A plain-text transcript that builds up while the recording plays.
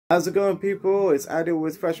How's it going, people? It's Aoud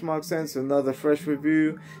with Fresh Mark Sense, another fresh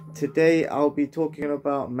review. Today I'll be talking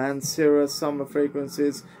about Mancera summer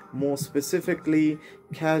fragrances, more specifically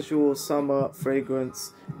casual summer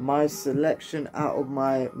fragrance. My selection out of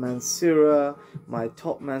my Mancera, my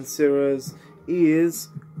top Manceras, is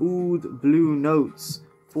Oud Blue Notes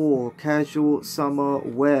for casual summer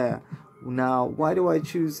wear. Now, why do I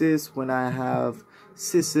choose this when I have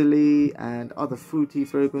Sicily and other fruity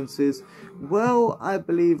fragrances? Well, I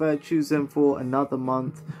believe I choose them for another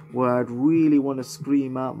month where I'd really want to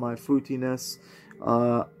scream out my fruitiness.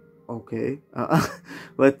 But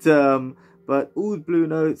Oud Blue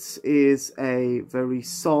Notes is a very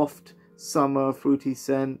soft summer fruity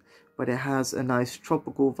scent, but it has a nice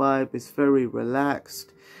tropical vibe. It's very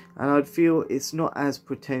relaxed, and I'd feel it's not as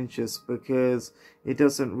pretentious because it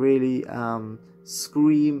doesn't really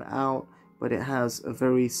scream out, but it has a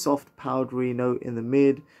very soft powdery note in the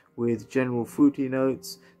mid with general fruity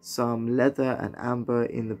notes, some leather and amber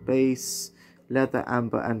in the base, leather,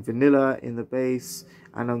 amber and vanilla in the base,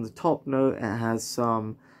 and on the top note it has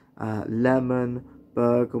some lemon,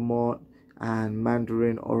 bergamot and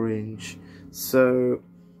mandarin orange. So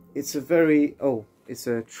it's a very, it's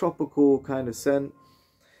a tropical kind of scent,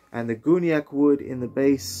 and the guaiac wood in the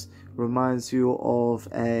base reminds you of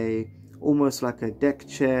almost like a deck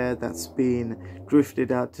chair that's been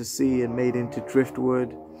drifted out to sea and made into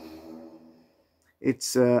driftwood.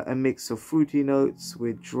 It's a mix of fruity notes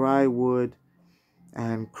with dry wood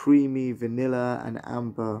and creamy vanilla and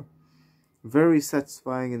amber. Very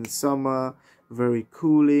satisfying in the summer, very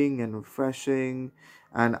cooling and refreshing,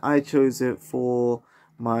 and I chose it for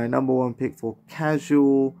my #1 pick for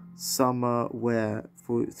casual summer wear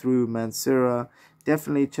through Mancera.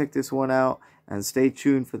 Definitely check this one out and stay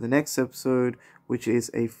tuned for the next episode, which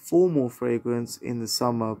is a formal fragrance in the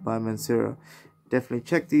summer by Mancera. Definitely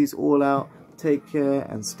check these all out. Take care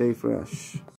and stay fresh.